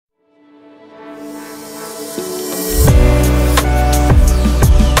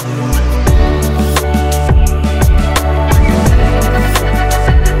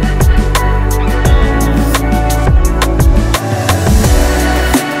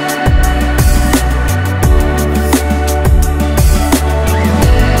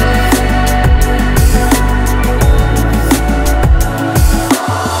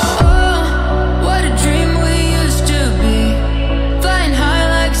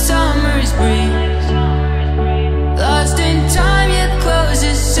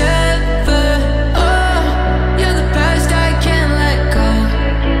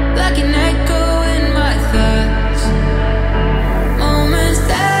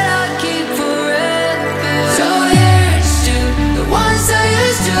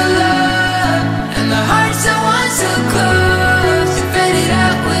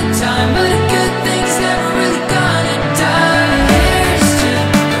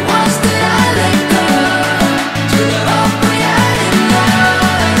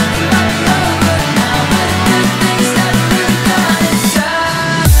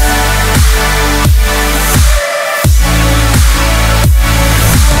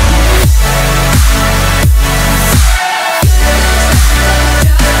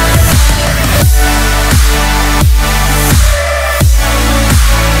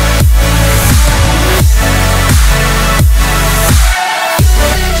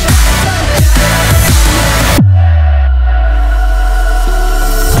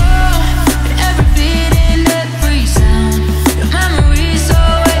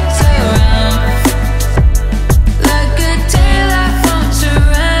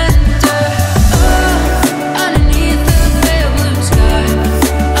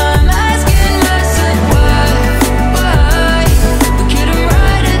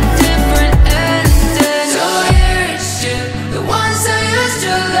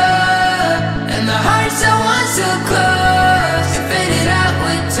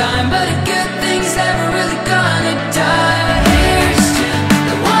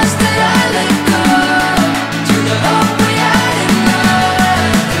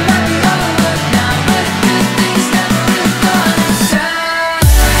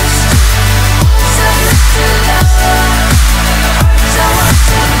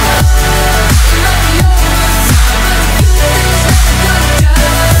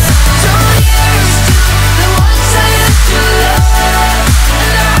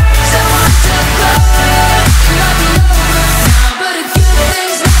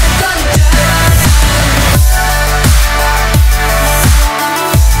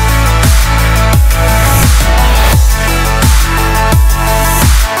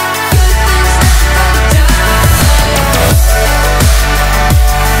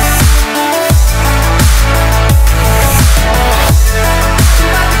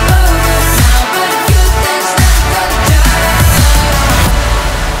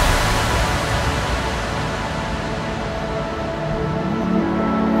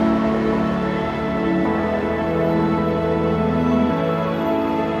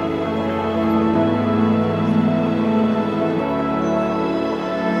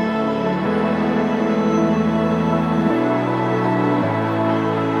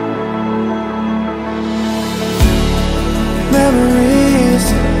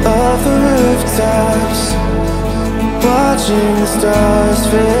rooftops, watching the stars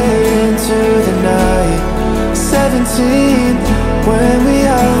fade into the night. 17, when we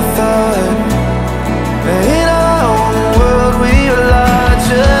all thought that in our own world we were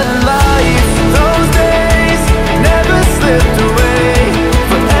larger than life. Those days never slipped away.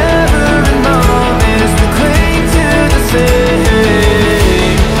 Forever and moments we cling to the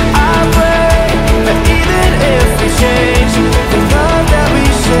same. I pray that even if we change, the love that we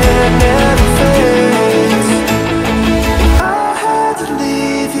share never fades. I had to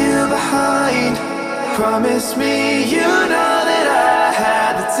leave you behind. Promise me you know that I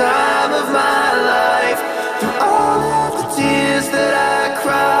had the time of my life. Through all of the tears that I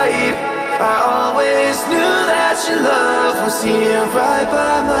cried, I always knew that your love was here right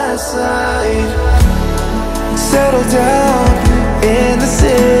by my side. Settle down in the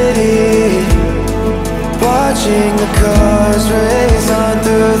city, watching the cars race on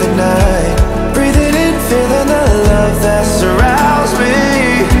through the night. Breathing in, feeling the love that surrounds me.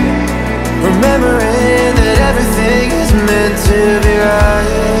 Remembering that everything is meant to be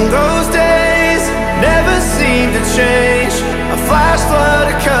right. Those days never seem to change. A flash flood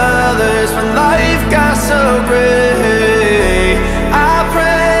of colors when life got so gray. I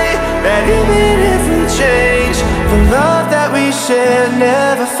pray that even if we change, the love that we share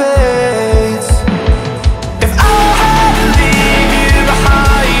never fades. If I had to leave you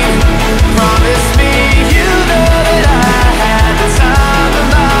behind, promise me you know that I had the time of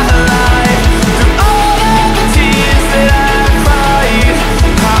my life. Through all of the tears that I cried,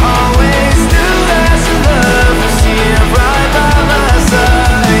 I always knew that your love was here right by my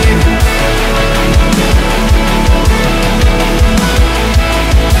side.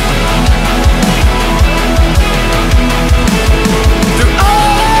 Through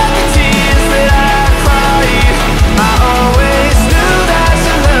all of the tears that I cried, I always knew that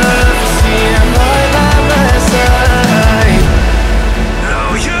your love was here right by my side. No,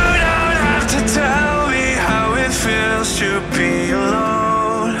 you don't have to tell me how it feels to be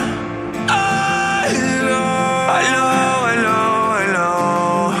alone. I know, I know, I know, I know.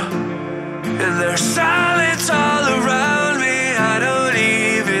 And there's silence all around me, I don't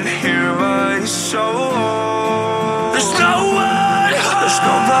even hear my soul. There's no one home, there's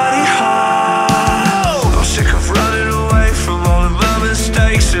nobody home. I'm sick of running away from all of my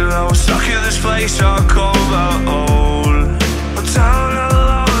mistakes, and I was stuck in this place I call my own. I'm down a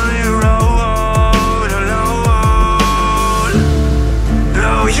lonely road alone.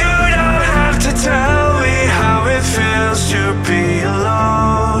 No, you don't have to tell me how it feels to be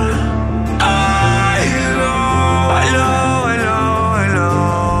alone. I know, I know, I know, I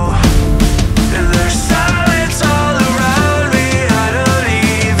know. And there's silence all around me, I don't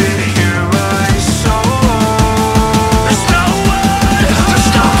even hear my soul. There's no one, there's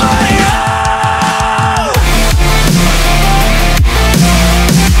nobody home.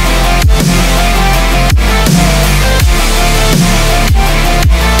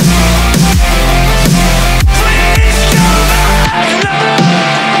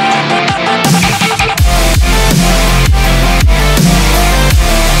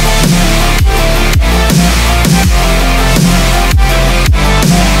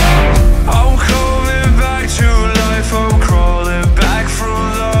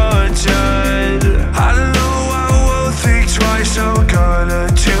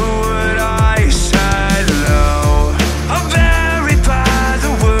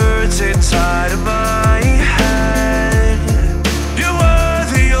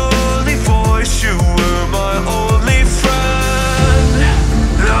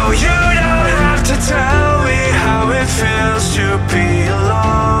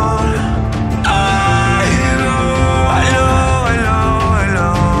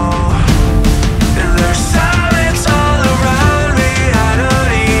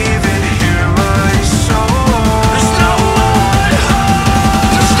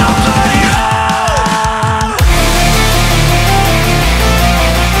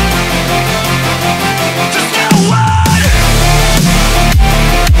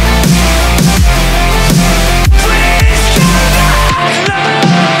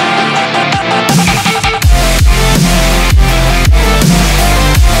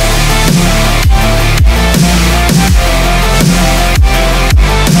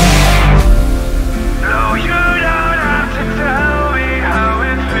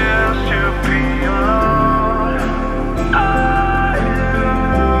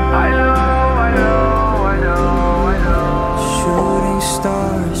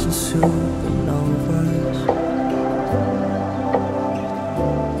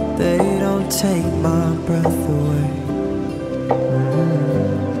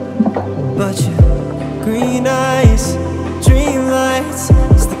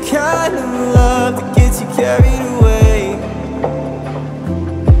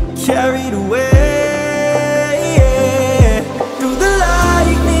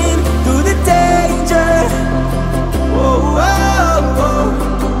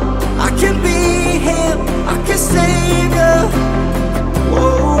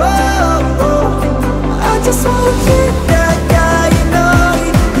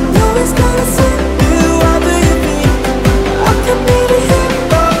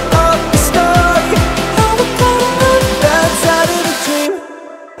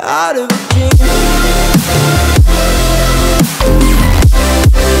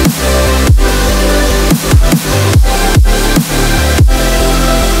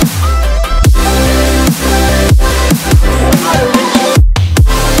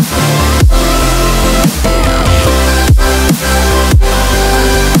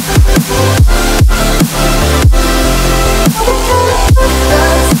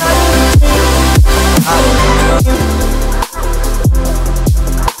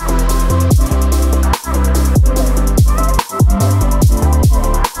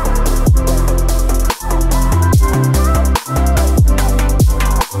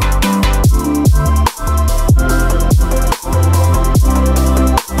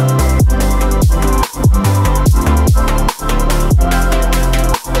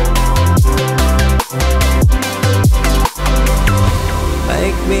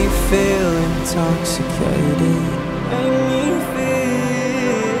 intoxicated. Make me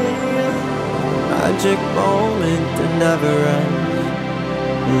feel magic moment that never ends.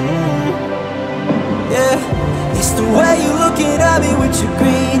 Yeah, it's the way you're looking at me with your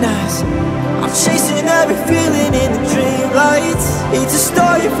green eyes. I'm chasing every feeling in the dream lights. It's a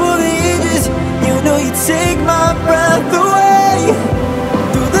story full of ages. You know you take my breath away.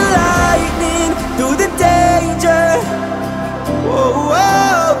 Through the lightning, through the danger. Whoa,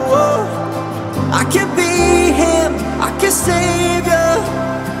 whoa, whoa. I can be him, I can save you.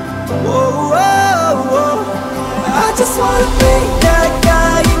 Whoa, whoa, whoa. I just wanna be that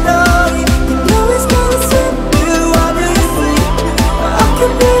guy, you know it's gonna slip you under your sleep. I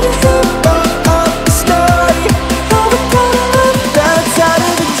can be the hero of the story. How we gonna live that's out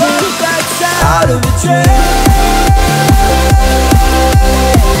of a dream, that's out of a dream.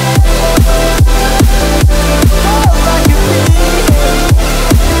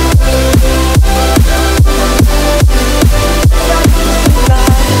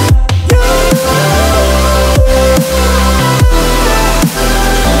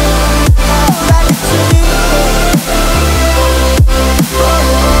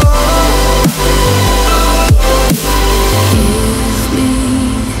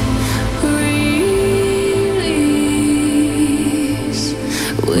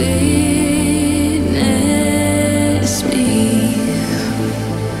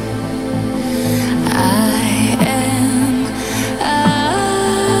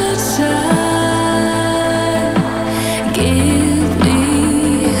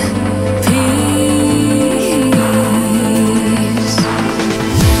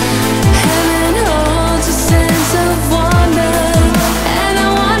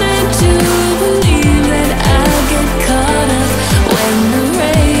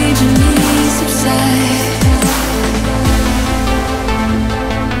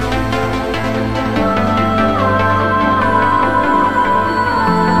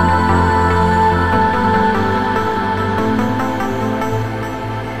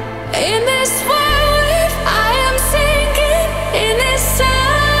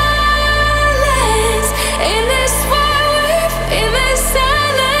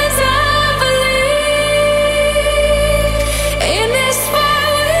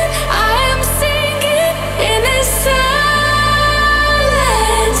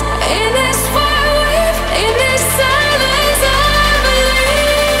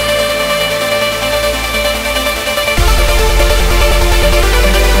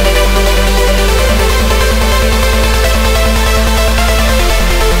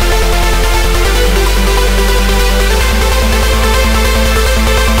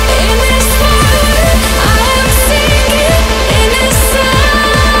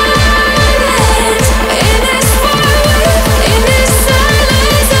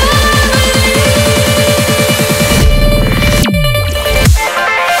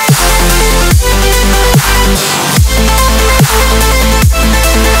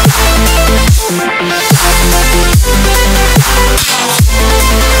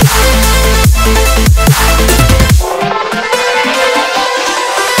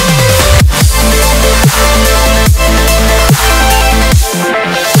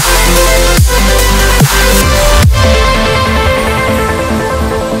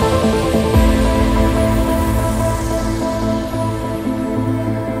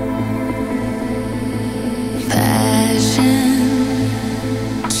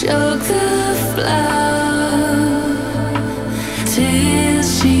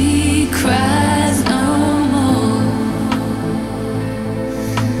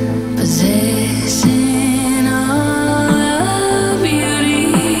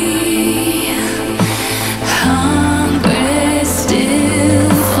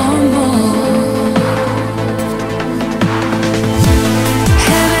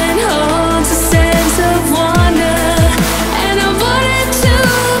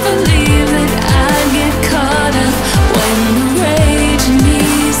 I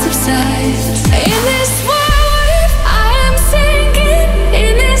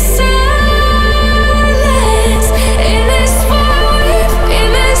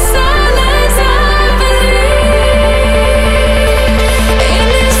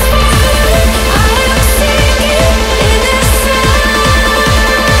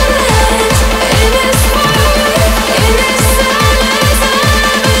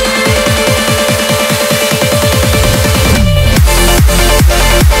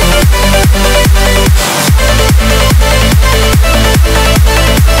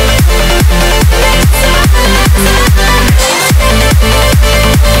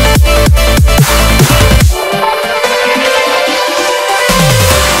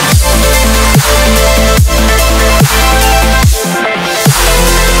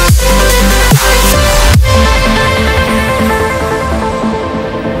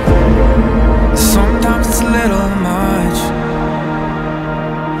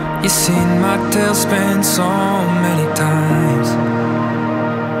we'll spend so many times.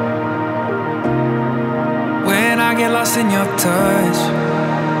 When I get lost in your touch,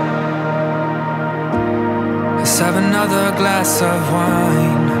 let's have another glass of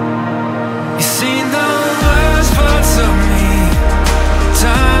wine. You've seen the worst parts of me,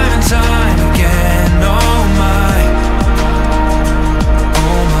 time and time again. Oh my,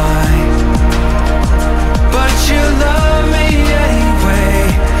 oh my. But you love me anyway,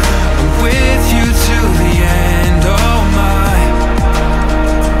 I'm with you to the end. Oh my,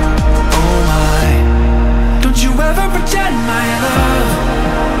 oh my. Don't you ever pretend my love.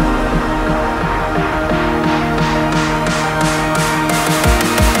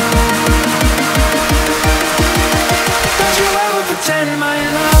 Don't you ever pretend my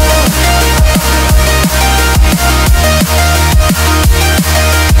love.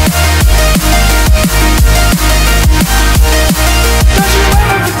 Don't you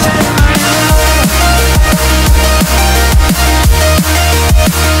ever pretend my love.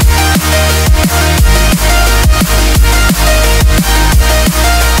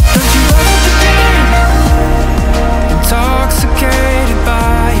 Don't you ever pretend. Intoxicated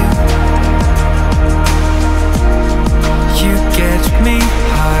by you, you get me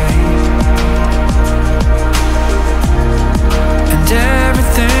high, and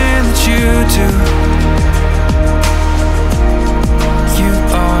everything that you do, you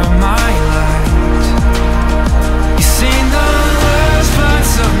are my light. You've seen the worst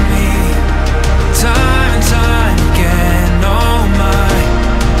parts of me, time and time again. Oh my,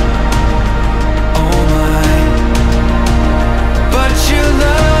 oh my. But you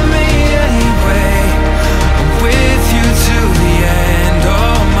love me anyway, I'm with you to the end.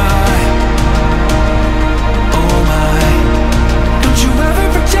 Oh my, oh my. Don't you ever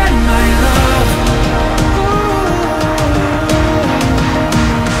pretend my love.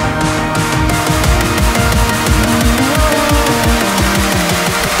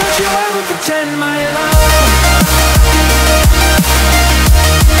 Don't you ever pretend my love.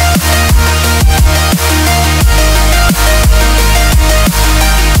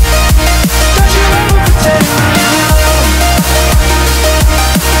 Don't you ever pretend my love.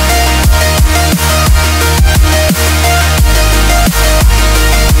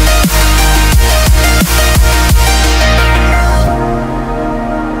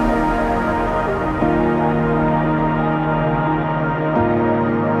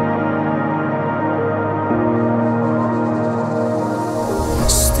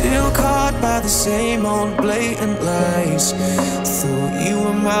 Still caught by the same old blatant lies. Thought you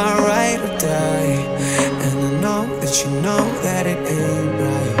were my ride or die, and I know that you know that it ain't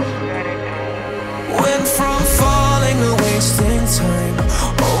right. Went from falling to wasting time,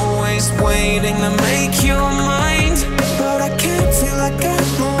 always waiting to make your mind. But I can't feel like I'm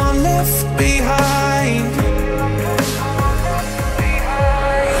the one left behind.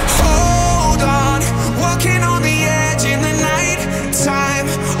 Hold on, walking on the edge in the night time.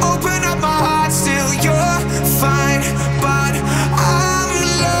 Open up my heart, still you're fine, but I'm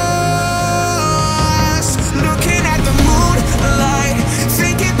lost. Looking at the moonlight,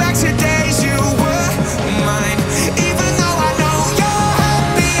 thinking back to days you were mine. Even though I know you're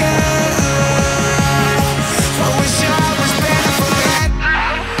happier, I wish I was better for that.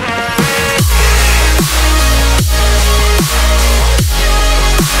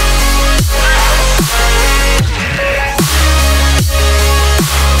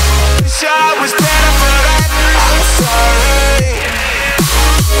 Wish I was better for that. I'm sorry.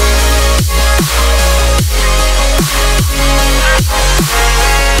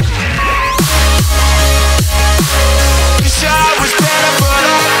 Wish I was better for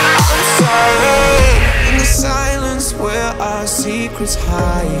that. I'm sorry. In the silence where our secrets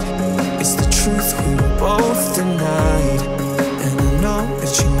hide, it's the truth we were both denied. And I know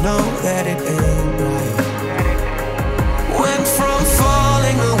that you know that it ain't right. Went from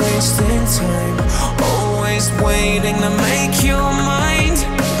falling to wasting time, always waiting to make your mind.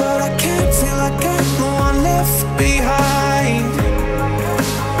 But I can't feel like I'm the one left behind.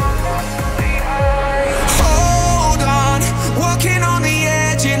 Hold on, walking on the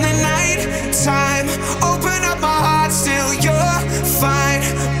edge in the night time. Open up my heart, still you're fine,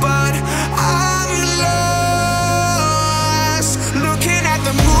 but I'm lost. Looking at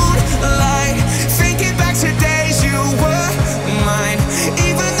the moonlight, thinking back to days you were mine.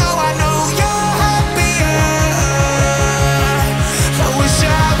 Even though I know you're happier,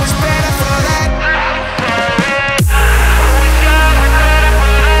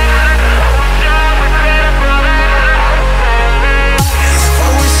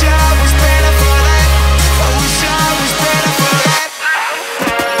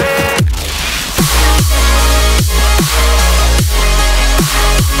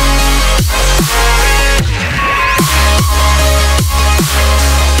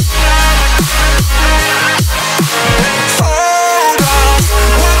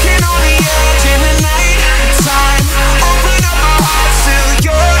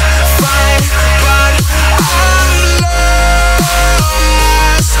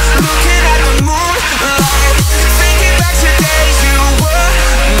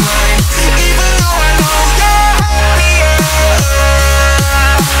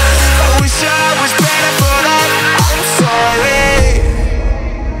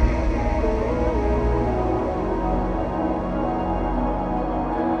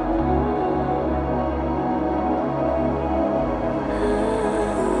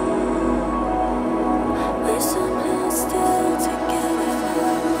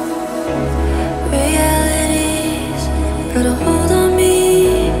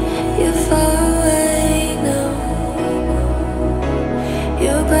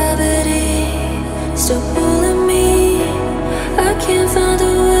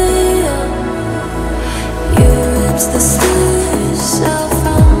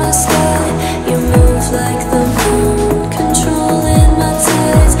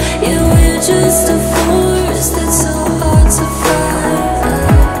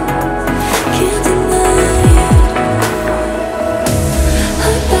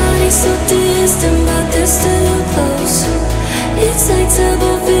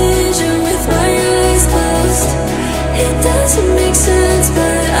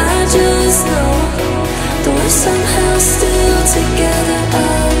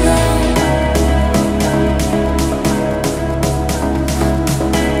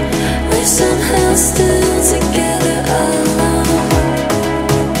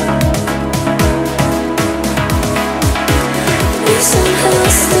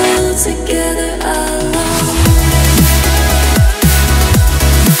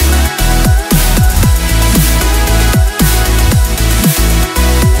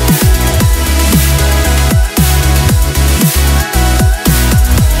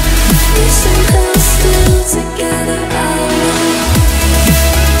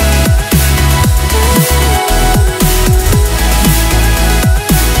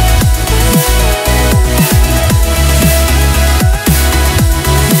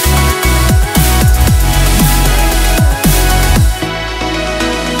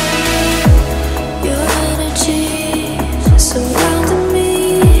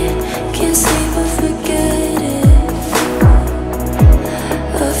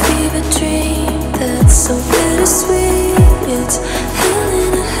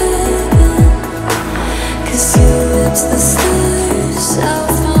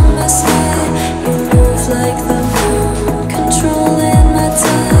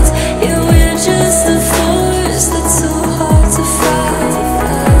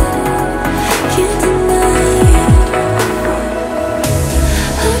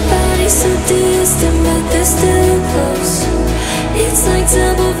 distant, but they're still close. It's like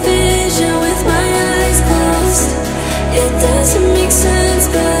double vision with my eyes closed. It doesn't make sense,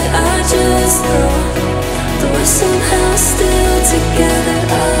 but I just know that we're somehow still together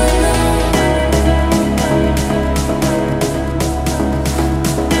alone.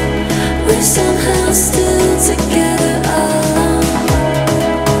 We're somehow still together alone.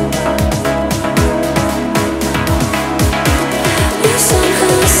 We're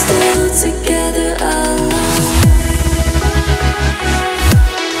somehow still together alone.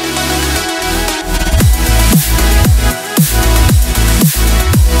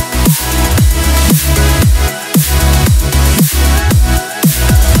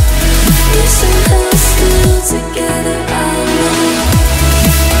 We're somehow still together alone.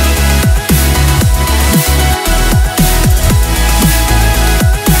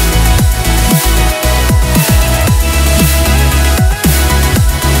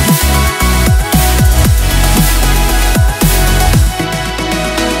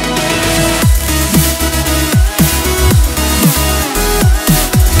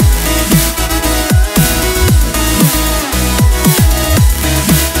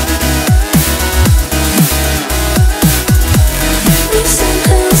 We're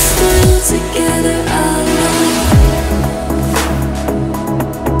somehow still together alone.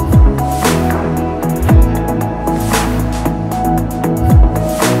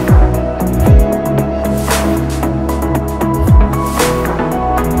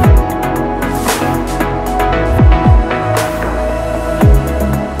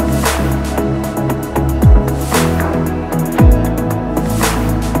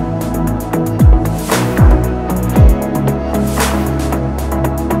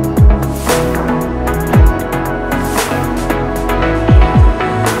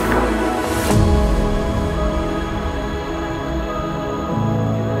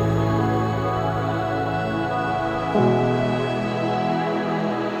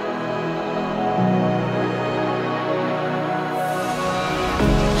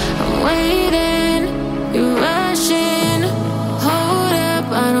 I'm waiting, you're rushing. Hold up,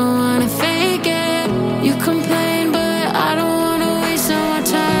 I don't wanna fake it. You complain, but I don't wanna waste no more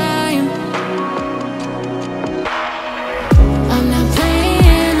time. I'm not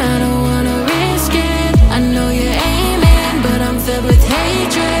playing, I don't wanna risk it. I know you're aiming, but I'm filled with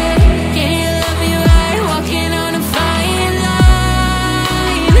hatred. Can you love me right, walking on a fine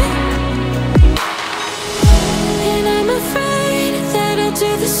line? And I'm afraid that I'll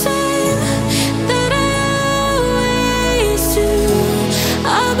do the same that I always do. I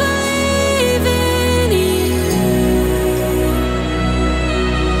believe in you,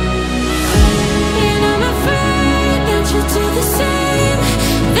 and I'm afraid that you'll do the same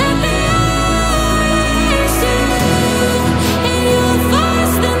that they always do, and you'll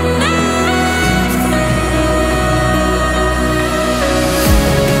force the knife through.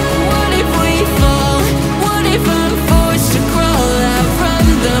 What if we fall? What if I'm forced to crawl out from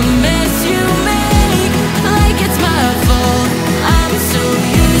the mess you make? Like it's my fault. I'm so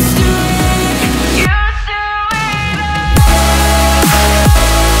used to it. Used to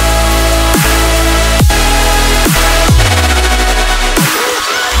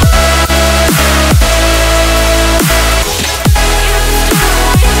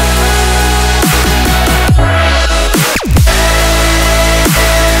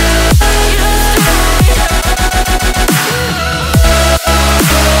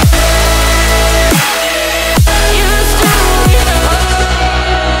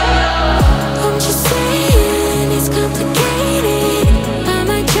I'm just saying it's complicated. I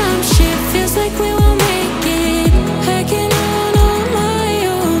might jump ship, feels like we won't make it. Hacking on all my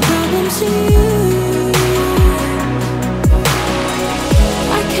own problems to you.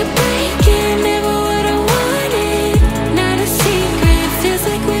 I kept breaking, never what I wanted. Not a secret, feels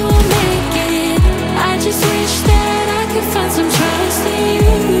like we won't make it. I just wish that I could find some trust in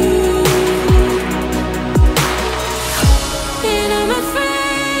you. And I'm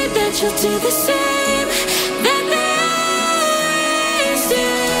afraid that you'll do the same that they always do,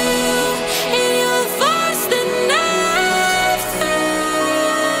 and you'll force the knife through.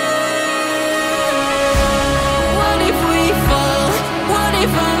 What if we fall? What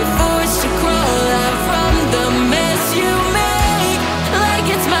if I'm forced to crawl out from the mess you make? Like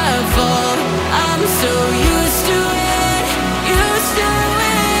it's my fault. I'm so used to it. Used to it.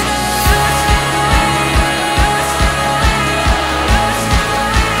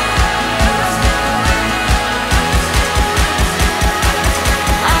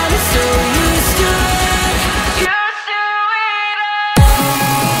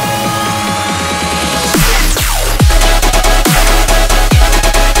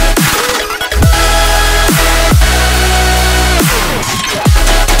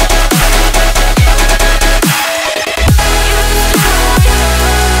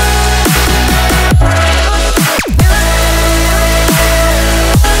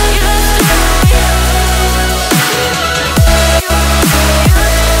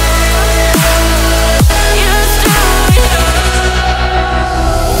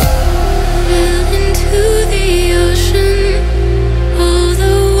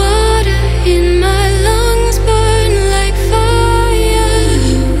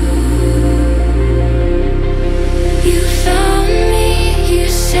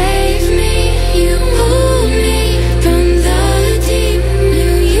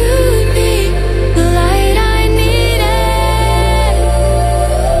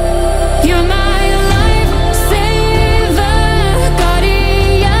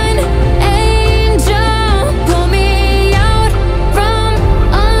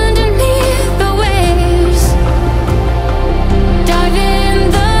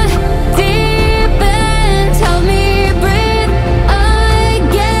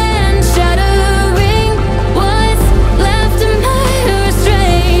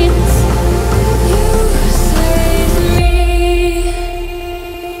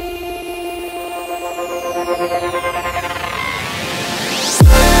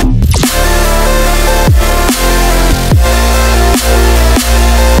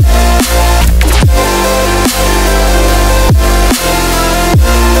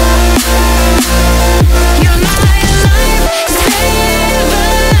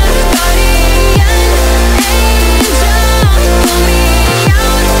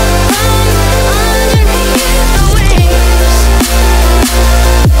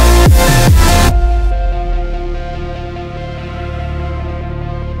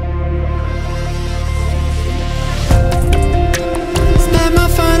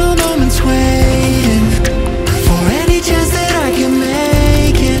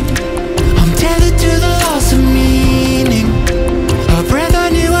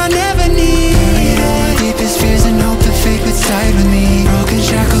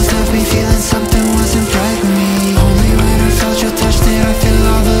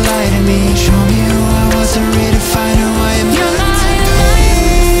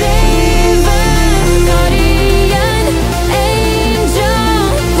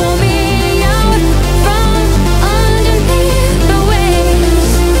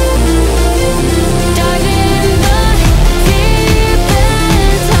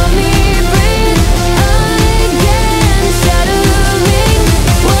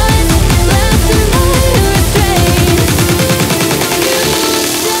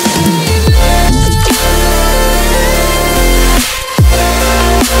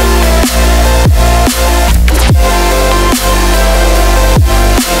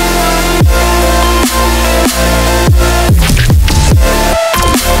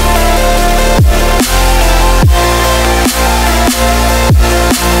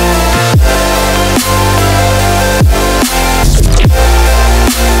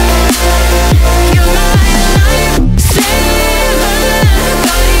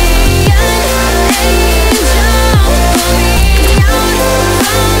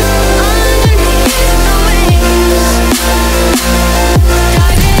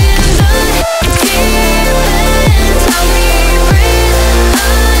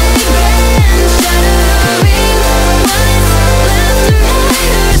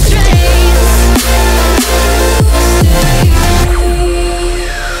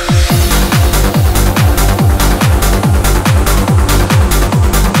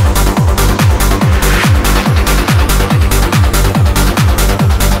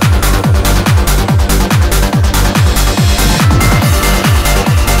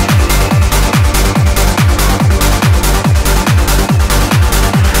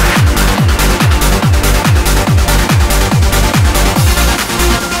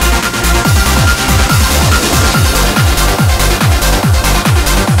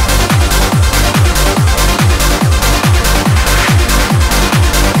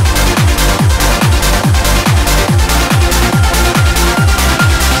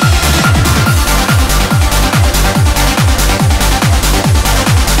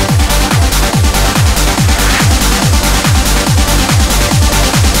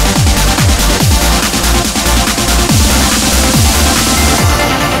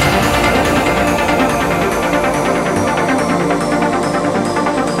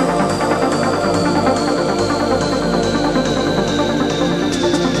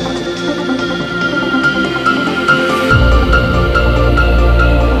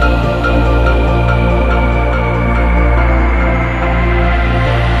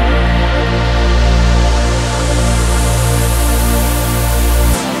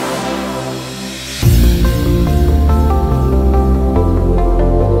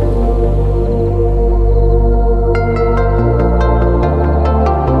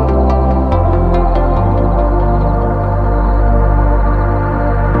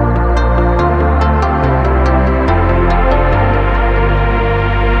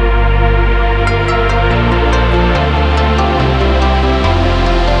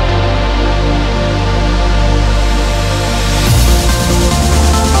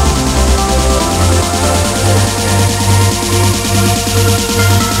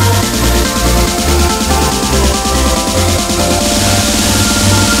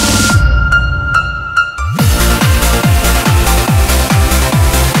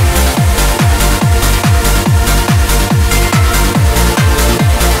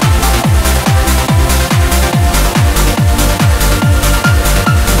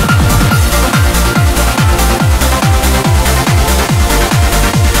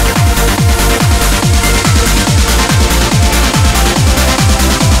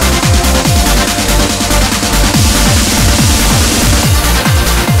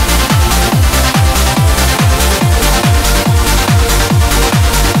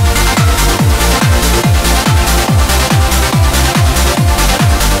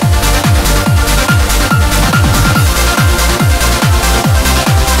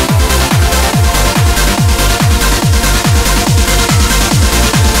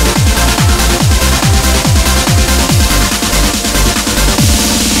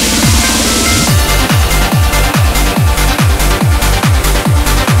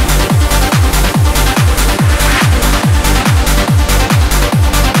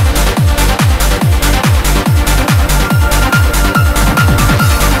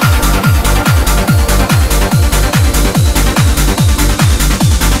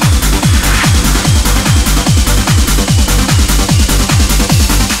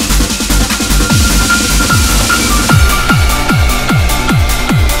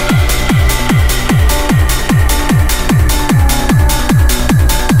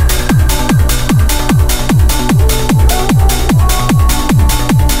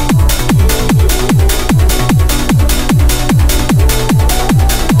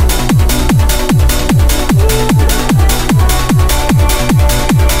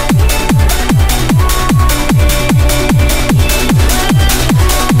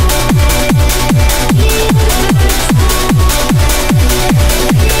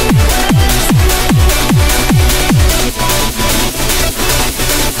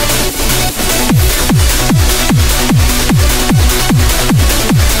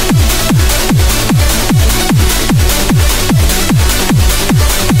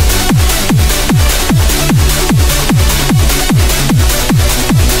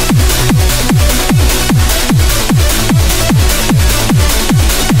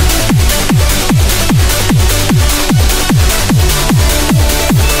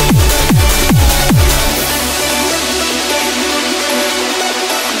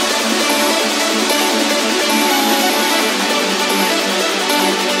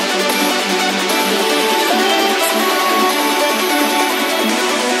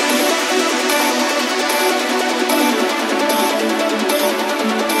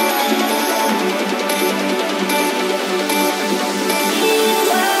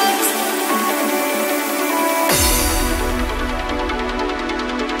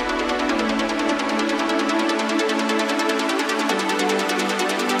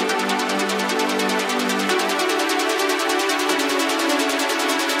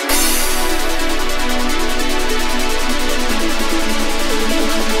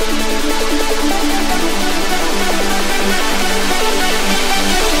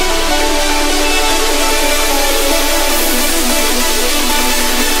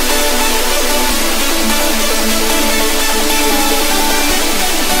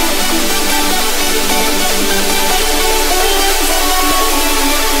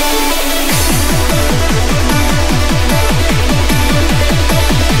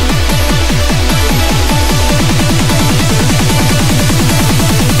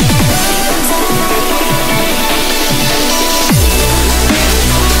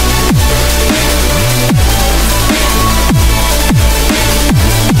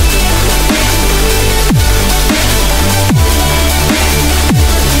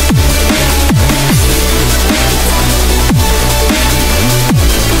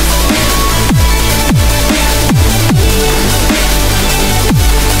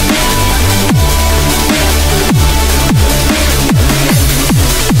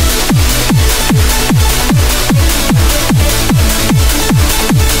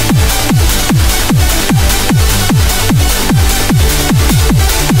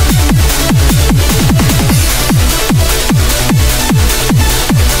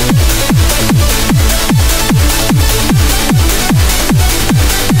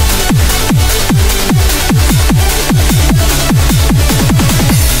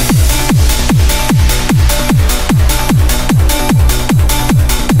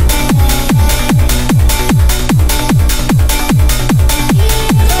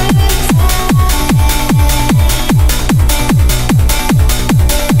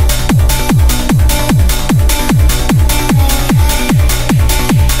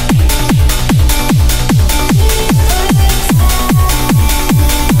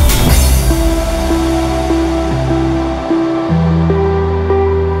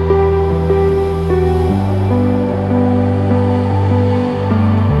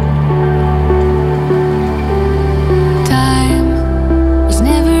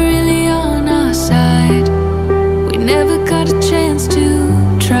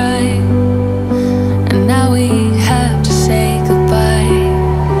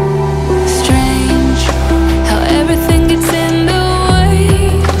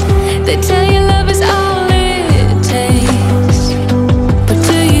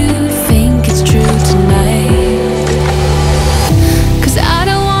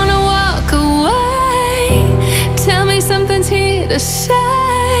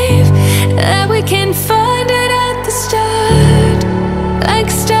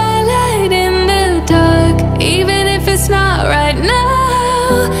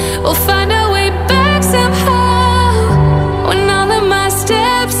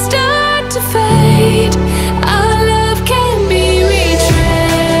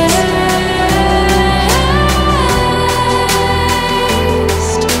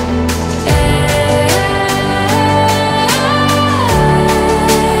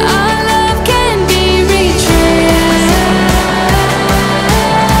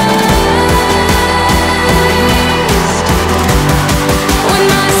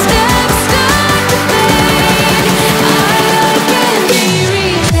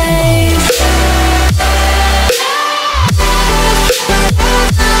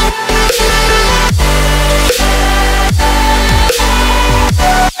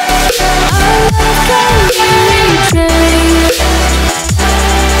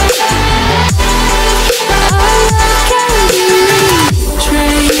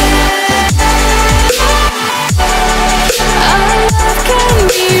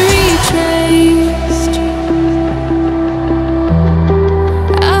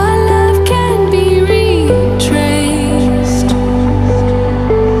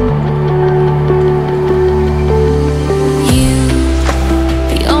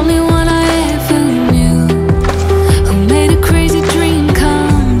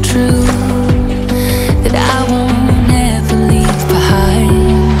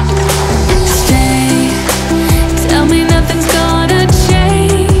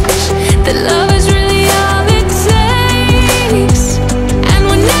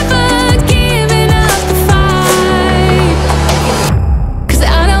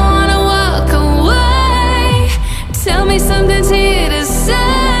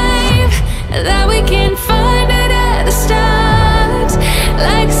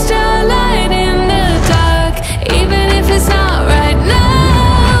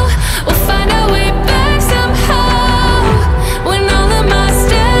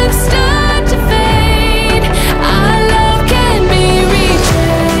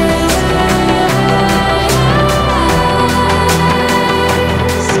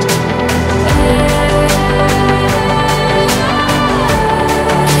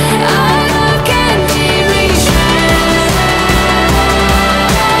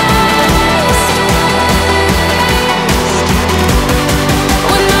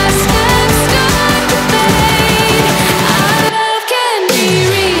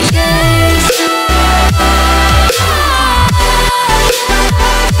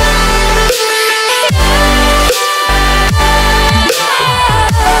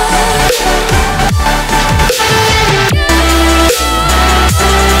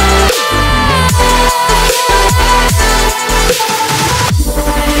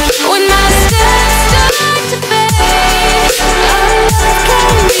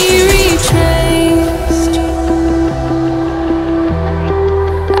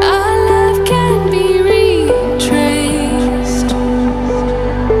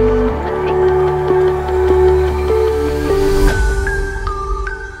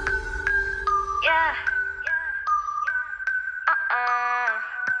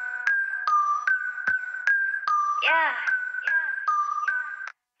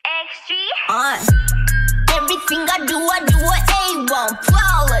 Everything I do it A1,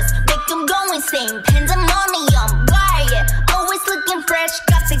 flawless. Make them go insane, pandemonium, riot. Always looking fresh,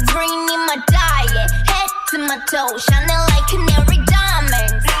 got the green in my diet. Head to my toe, shining like canary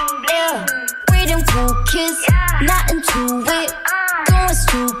diamonds. Yeah, reading cool kiss, not into it. Going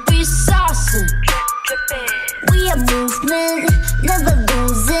stupid, saucy. We are movement, never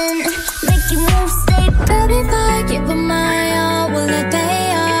losing. Making moves, stay baby, if I give it my all, will it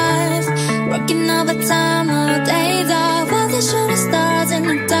pay off? Working overtime, all days off. All the shooting stars in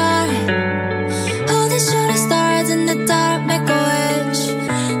the dark. All the shooting stars in the dark, make a wish.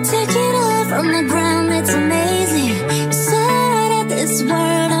 Take it all from the ground, it's amazing. You said at this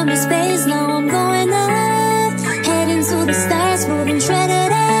word, I'm in space, now I'm going up. Heading to the stars, moving, tread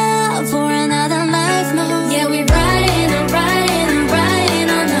it out for another life now. Yeah, we riding and riding and riding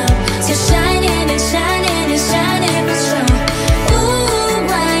on up. So shining and shining and shining for sure. Ooh,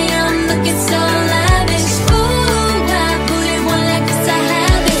 why I'm looking so lavish. Ooh, I put it one like it's a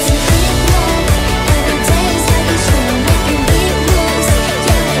habit. Every day is like a show, making big moves.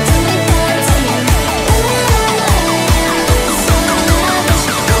 Yeah, we do it that too. Ooh, so lavish.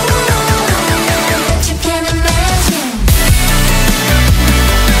 Ooh, that you can't imagine.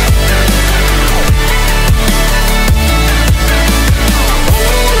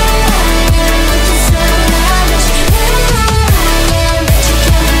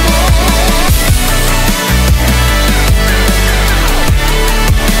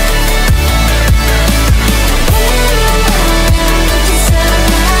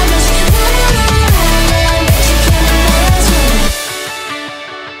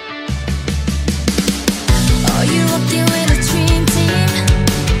 Are you rocking with a dream team?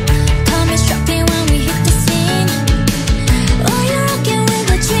 Call me strappy when we hit the scene. Are you rocking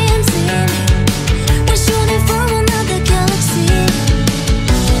with a dream team? We're shooting for another galaxy.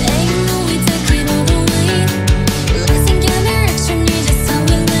 And you know we take it all the way. Listen, your direction, you just how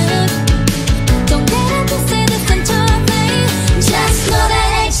we live. Don't get up and say this and talk me. Just know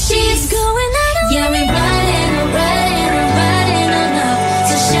that she's going out of yeah, we riding, we're riding, we're riding on up.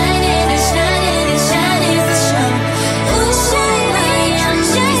 So shining and shining and shining for sure. Ooh, shining, I'm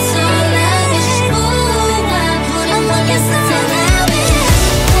just so lavish. Ooh, I'm looking so lavish.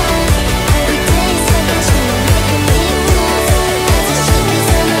 Every day's like a show, making big moves. As the show is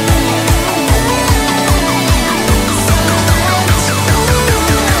on the back. So lavish, ooh,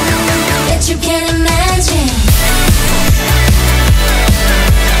 that you can't imagine.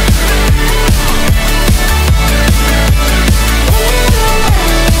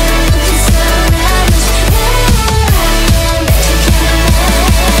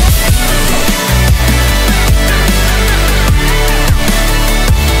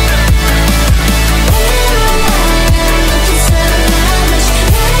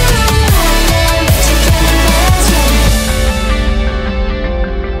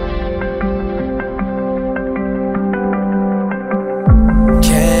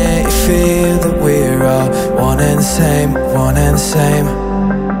 Can't you feel that we're all one and the same, one and the same?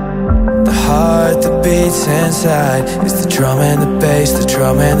 The heart that beats inside is the drum and the bass, the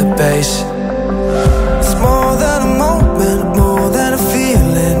drum and the bass. It's more than a moment, more than a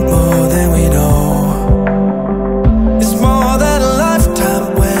feeling, more than we know. It's more than a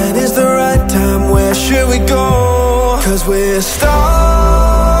lifetime, when is the right time, where should we go? 'Cause we're stars,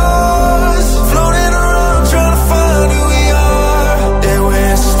 floating around trying to find who we are. Yeah,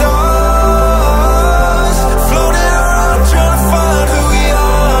 we're stars, floating around trying to find who we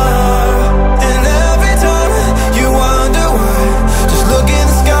are. And every time you wonder why, just look in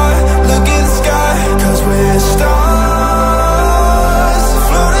the sky, look in the sky. 'Cause we're stars,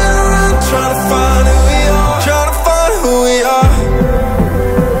 floating around trying to find who we are, trying to find who we are.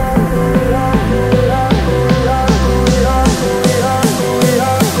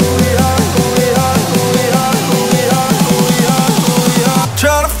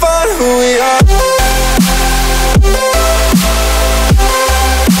 Trying to find who we are.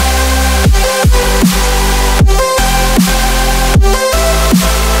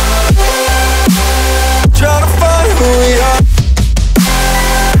 Trying to find who we are.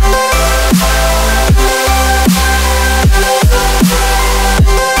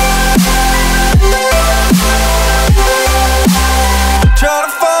 Trying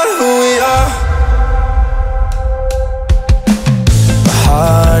to find who we are. My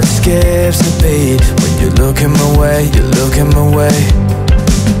heart skips a beat when you're looking my way, you're looking my way.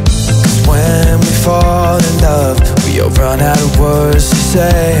 'Cause when we fall in love, we all run out of words to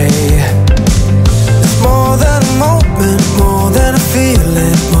say. It's more than a moment, more than a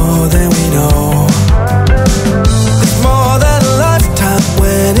feeling, more than we know. It's more than a lifetime,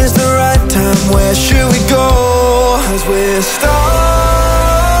 when is the right time?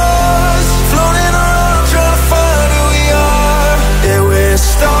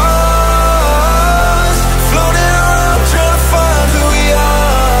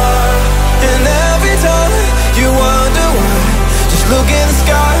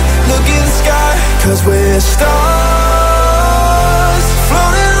 'cause we're stars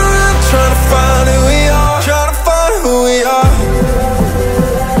floating around, trying to find who we are, trying to find who we are.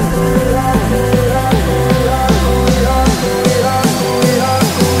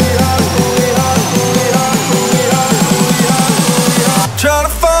 Trying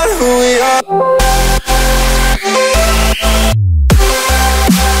to find who we are.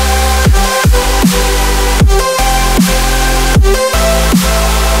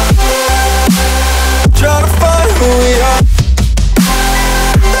 Trying to find who we are.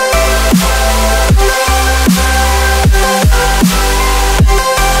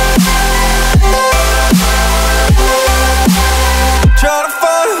 Trying to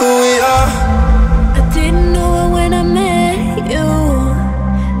find who we are. I didn't know it when I met you,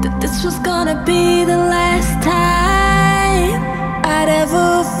 that this was gonna be the last time I'd ever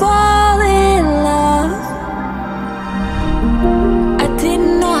fall in love. I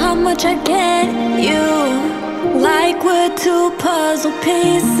didn't know how much I'd get you, like we're two puzzle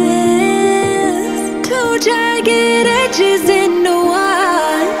pieces, two jagged edges into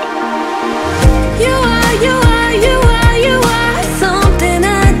one. You are, you are, you are, you are something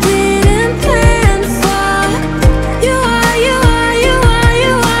I didn't plan for. You are, you are, you are,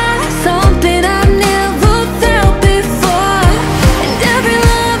 you are something I've never felt before. And every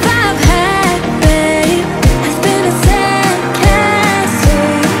love I've had, babe, has been a sandcastle.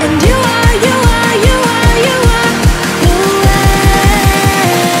 And you are, you are, you are, you are the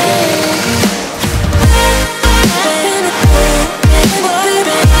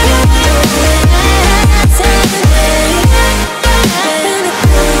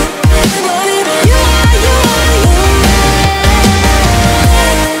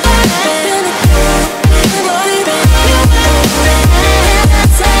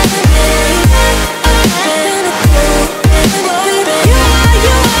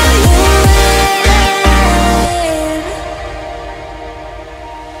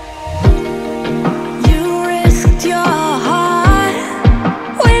You risked your heart,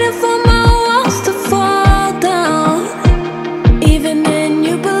 waiting for my walls to fall down. Even then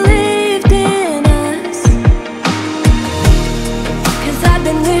you believed in us, 'cause I've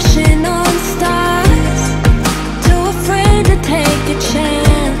been wishing on stars, too afraid to take a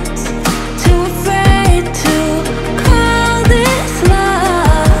chance, too afraid to call this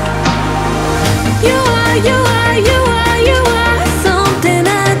love. You are, you are, you are, you are something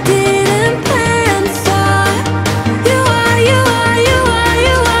I didn't plan for. You are, you are, you are,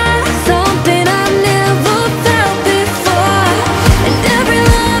 you are something I've never felt before. And every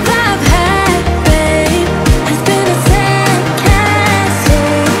love I've had, babe, has been a sandcastle.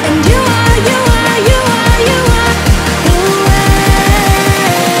 And you are, you are, you are, you are the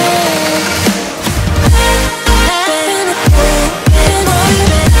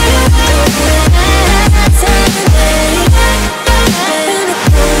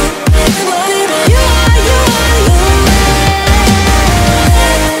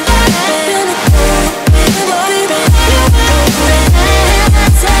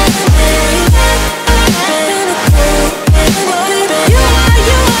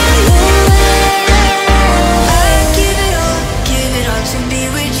give it all to be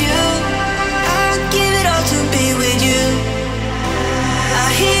with you. I'll give it all to be with you. I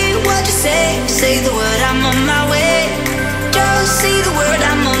hear what you say the word, I'm on my way. Just say the word,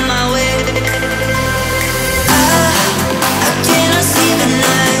 I'm on my way. I cannot sleep at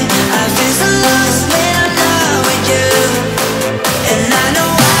night. I feel so lost when I'm not with you. And I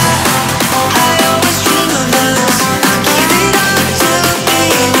know I always dream of us. I give it all to be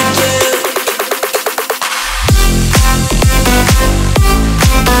with you.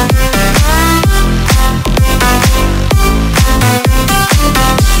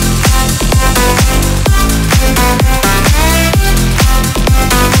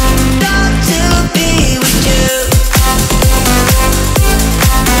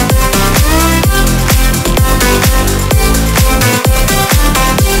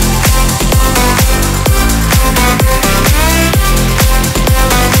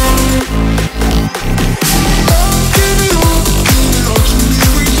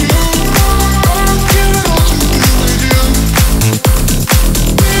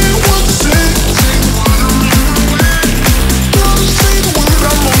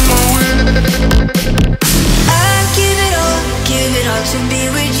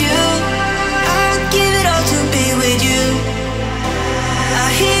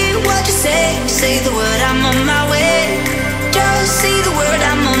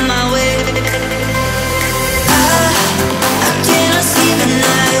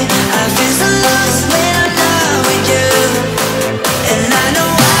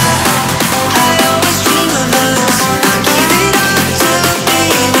 I always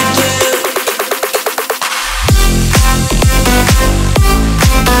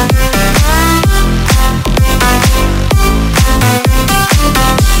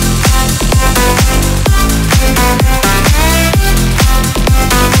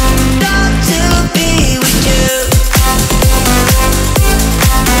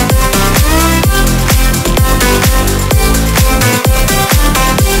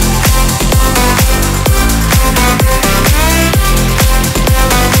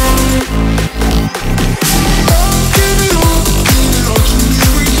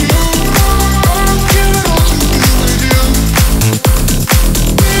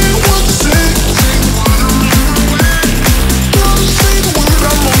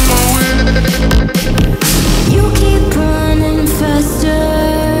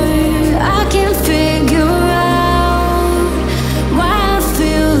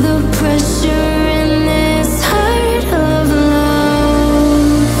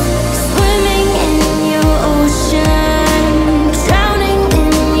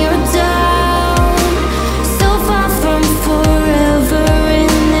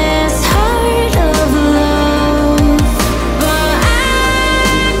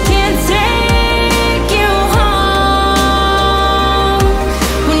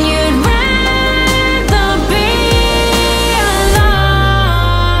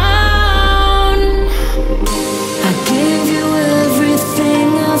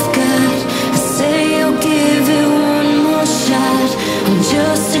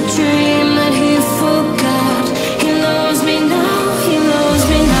just a dream that he forgot. He loves me now, he loves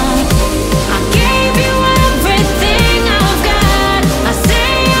me now. I gave you everything I've got. I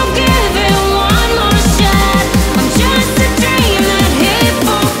say I'll give it one more shot. I'm just a dream that he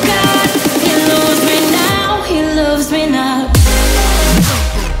forgot. He loves me now, he loves me now.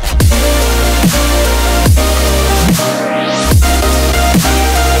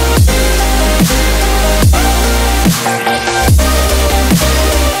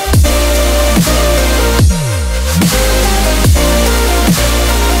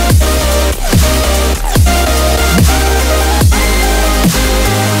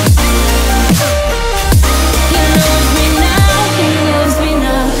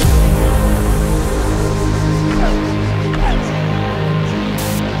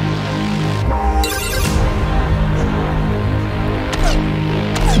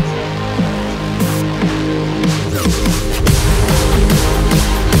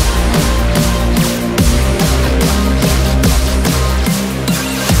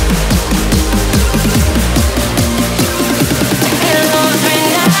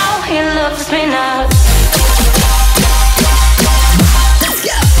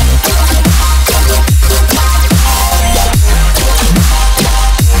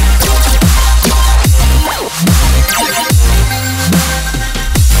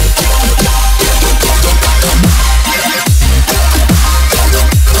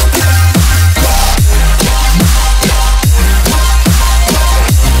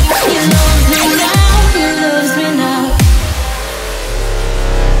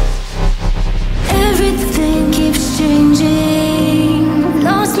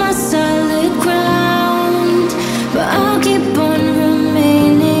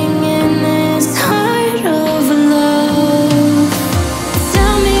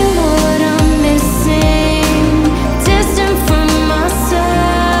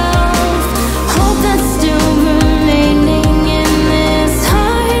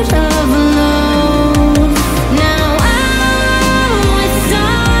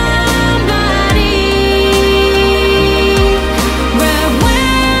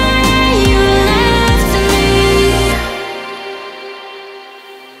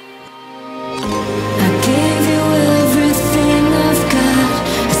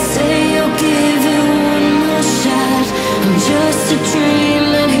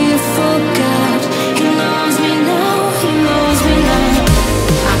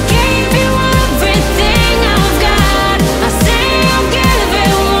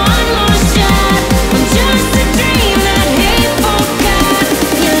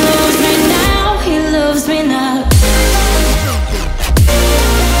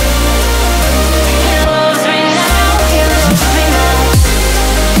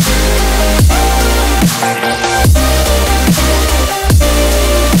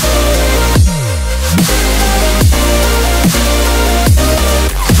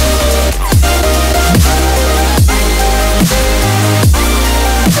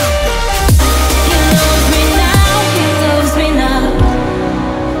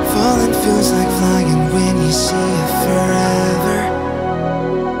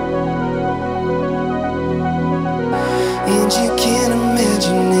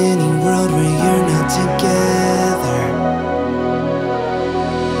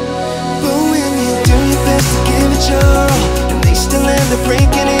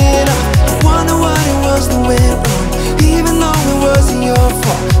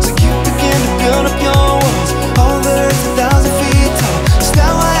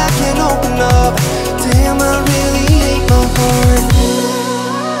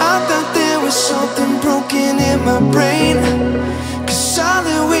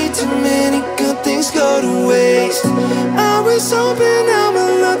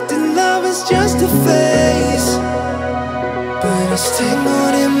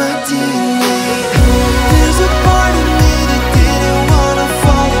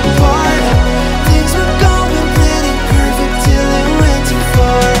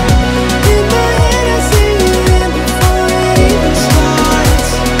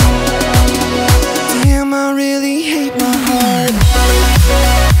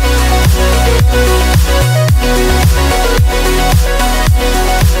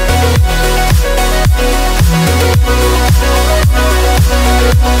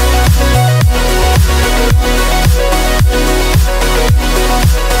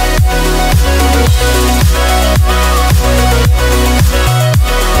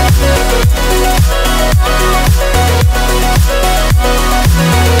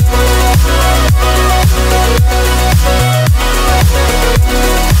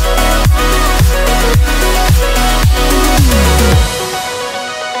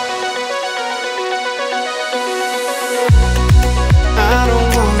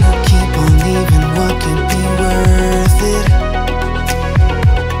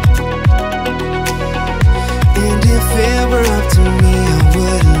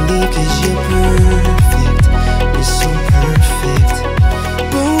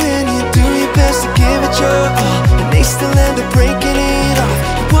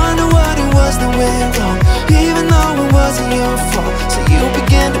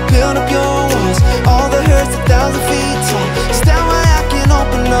 run up your walls. All the hurt's 1,000 feet tall. Is that why I can't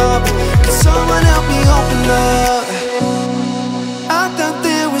open up? Can someone help me open up? I thought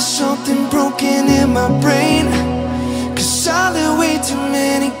there was something broken in my brain, 'cause I let way too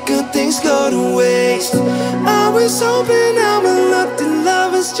many good things go to waste. I was hoping I'm unlocked and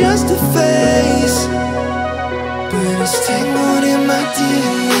love is just a phase, but it's tangled in my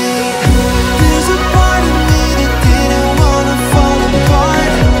DNA. There's a part of me that didn't wanna fall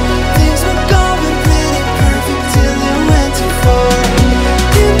apart. Things were going pretty perfect till it went too far.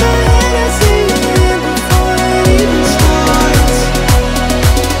 In my head I see your name before it even starts.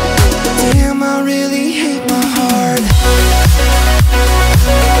 Damn, I really hate my heart.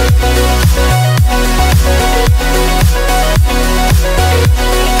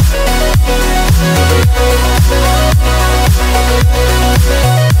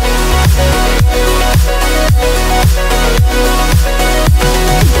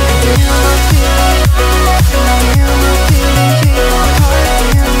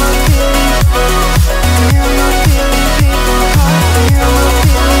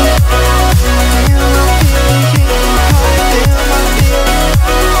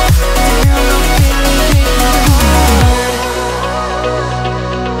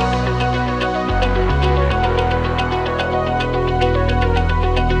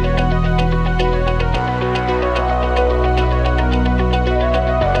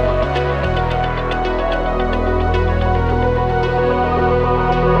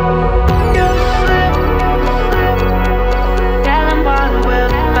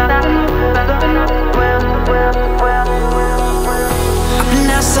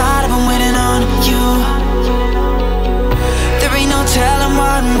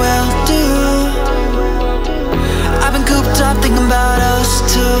 Thinking about us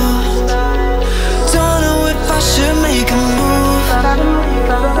too. Don't know if I should make a move.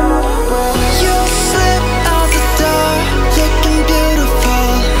 You slip out the door, looking beautiful.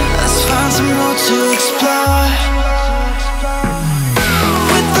 Let's find some road to explore.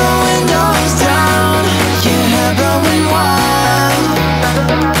 With the windows down, your hair blowing wild,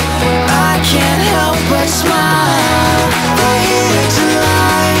 I can't help but smile. The heat of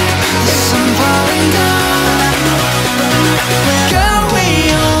July, the sun falling down. Girl, we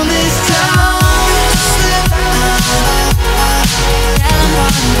own this town. Slip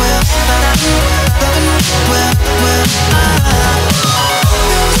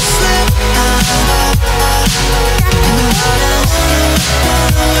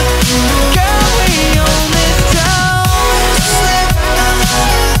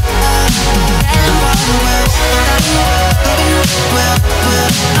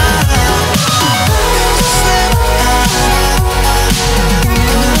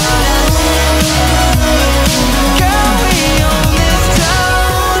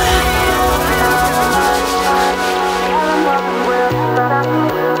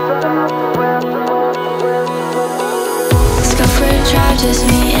just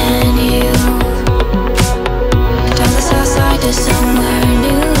me and you, down the south side to somewhere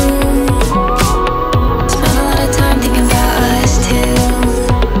new. Spent a lot of time thinking about us too.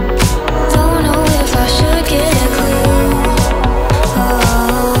 Don't know if I should get a clue.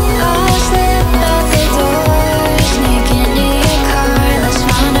 Oh, I slipped out the door, sneaking to your car. Let's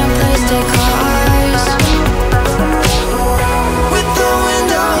find a place to call ours. With the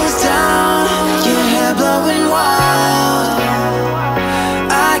windows down, your hair blowing wild,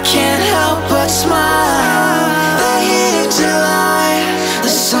 I can't help but smile. The heat of July, the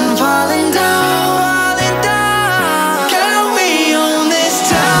sun falling down, falling down. Girl, we own this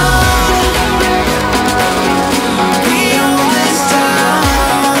town. We own this town.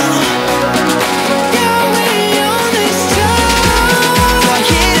 Yeah, we own this town. The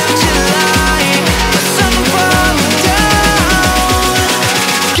heat of July, the sun falling down.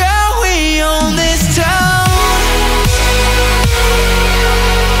 Girl, we own this town.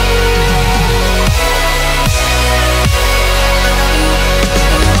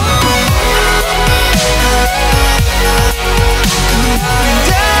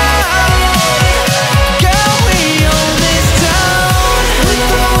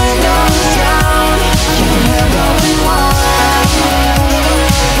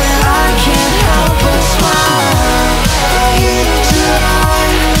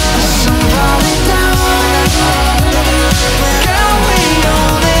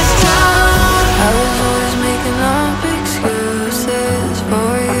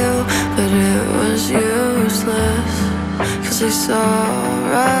 It's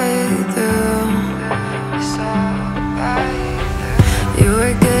alright though. You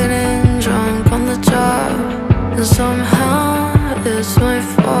were getting drunk on the job, and somehow it's my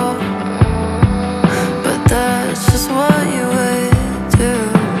fault.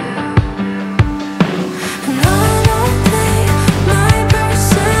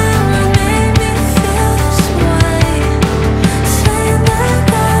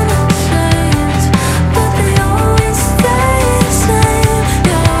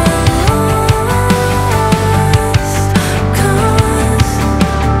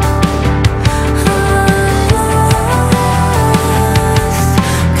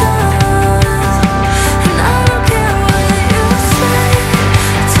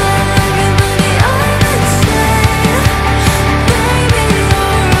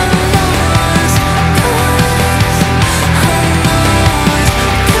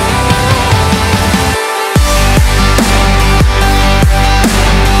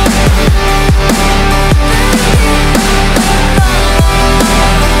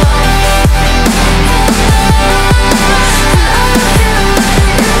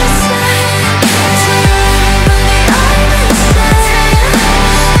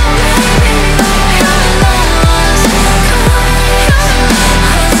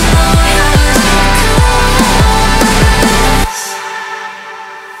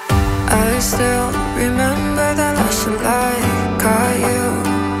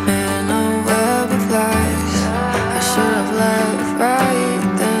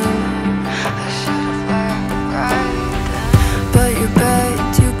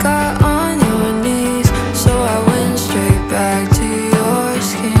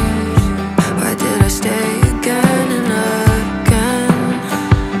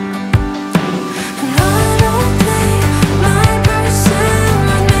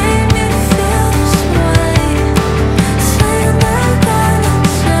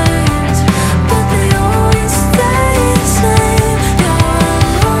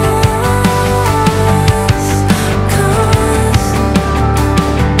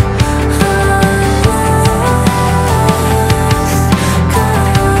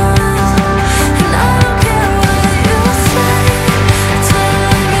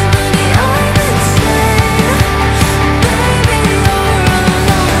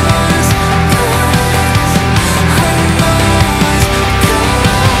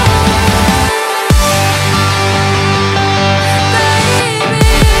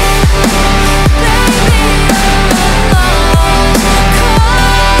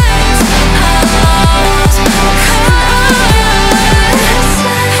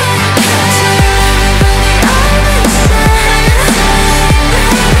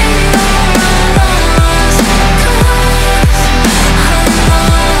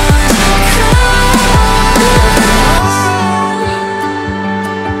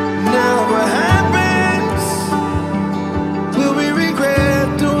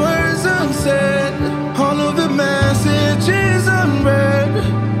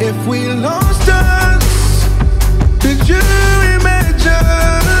 If we lost us, could you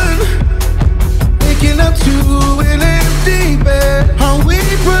imagine waking up to an empty bed? Are we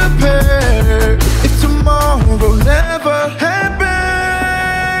prepared if tomorrow never happens?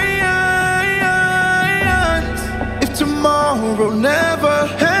 If tomorrow never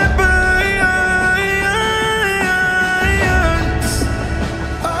happens?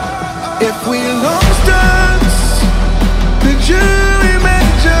 If we lost us, could you imagine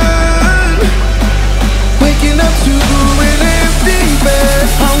waking up to an empty bed?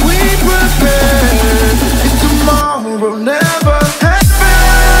 Are we prepared if tomorrow never happens?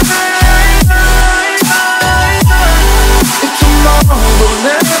 If tomorrow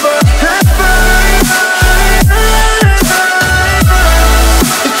never happens?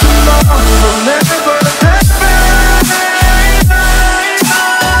 If tomorrow never happens?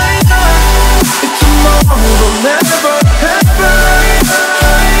 If tomorrow never happens?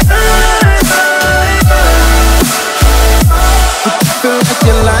 Feel like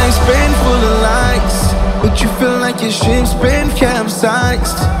your life's been full of lights, but you feel like your ship's been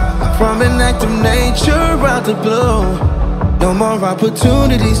capsized from an act of nature out the blue. No more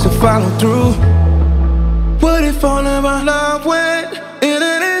opportunities to follow through. What if all of our love went in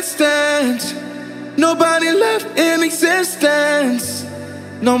an instant? Nobody left in existence.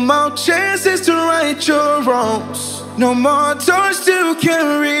 No more chances to right your wrongs. No more torch to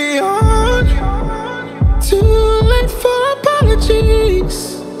carry on. Too late for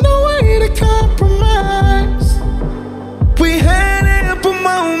apologies. No way to compromise. We had ample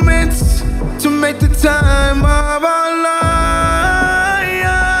moments to make the time of our lives.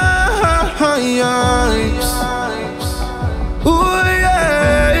 Ooh,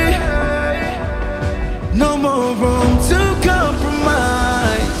 yeah. No more room to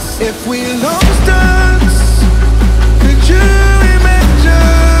compromise. If we lost us, could you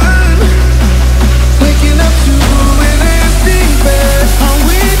imagine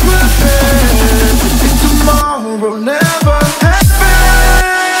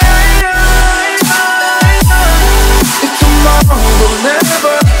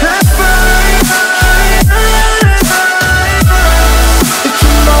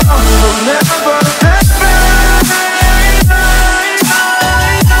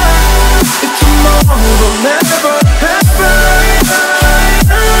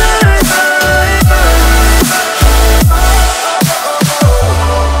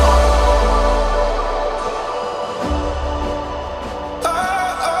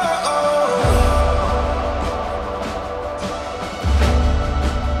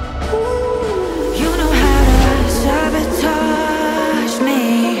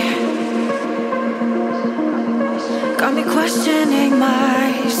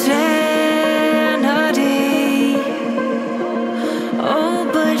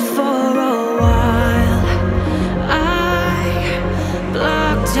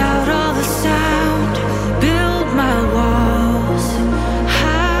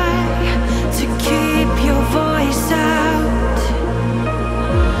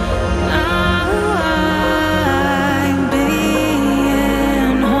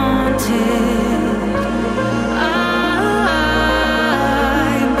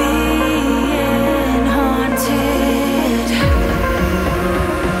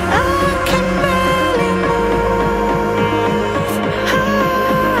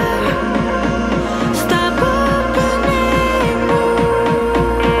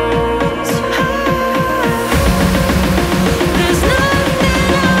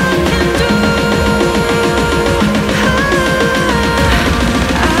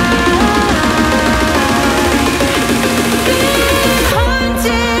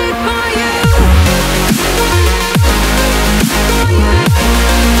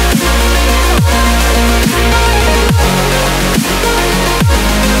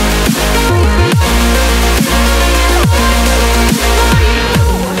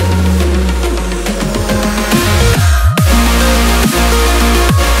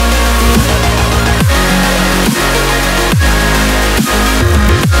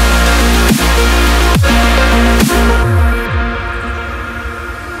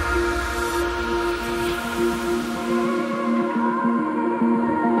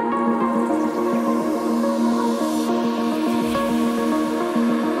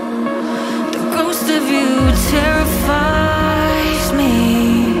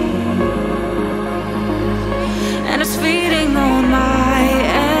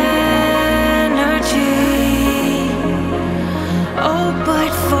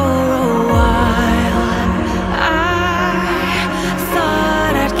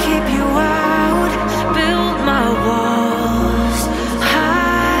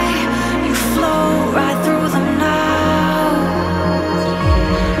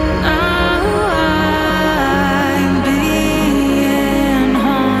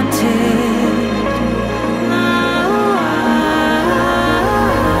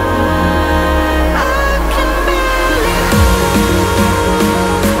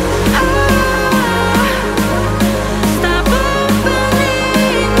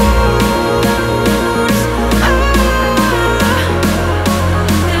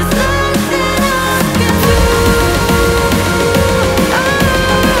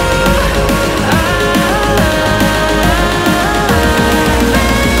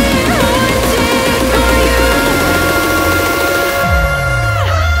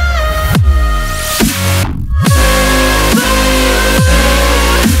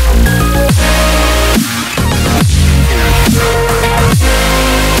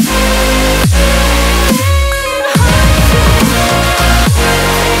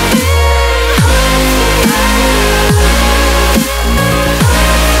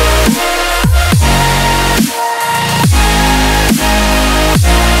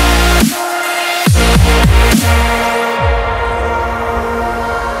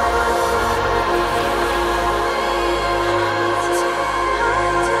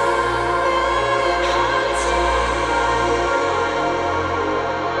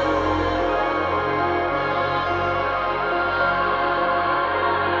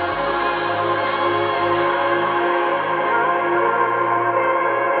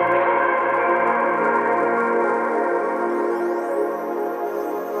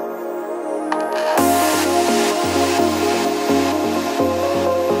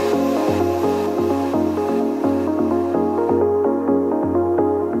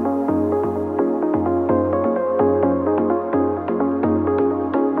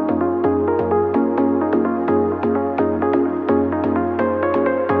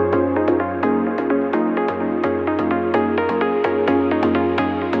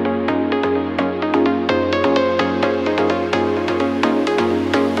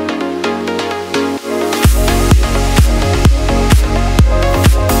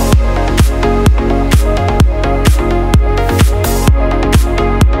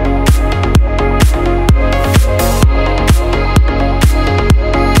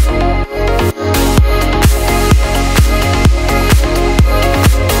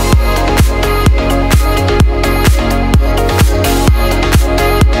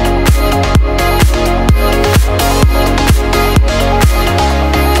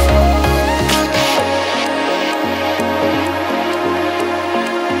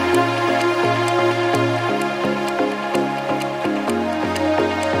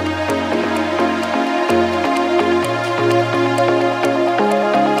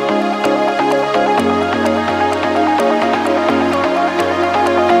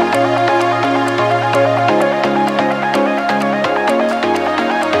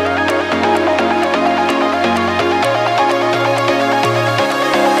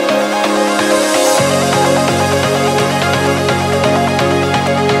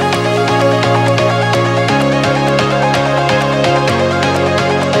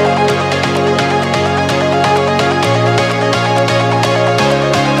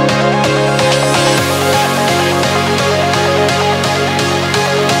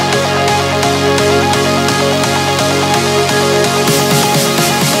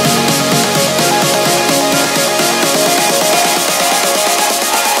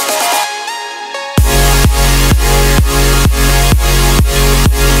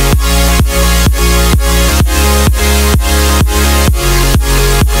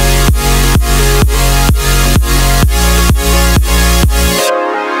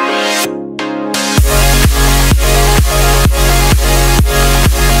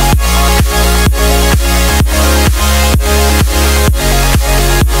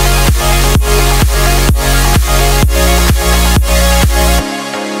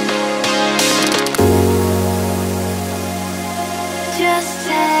just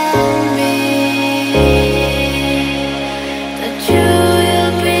say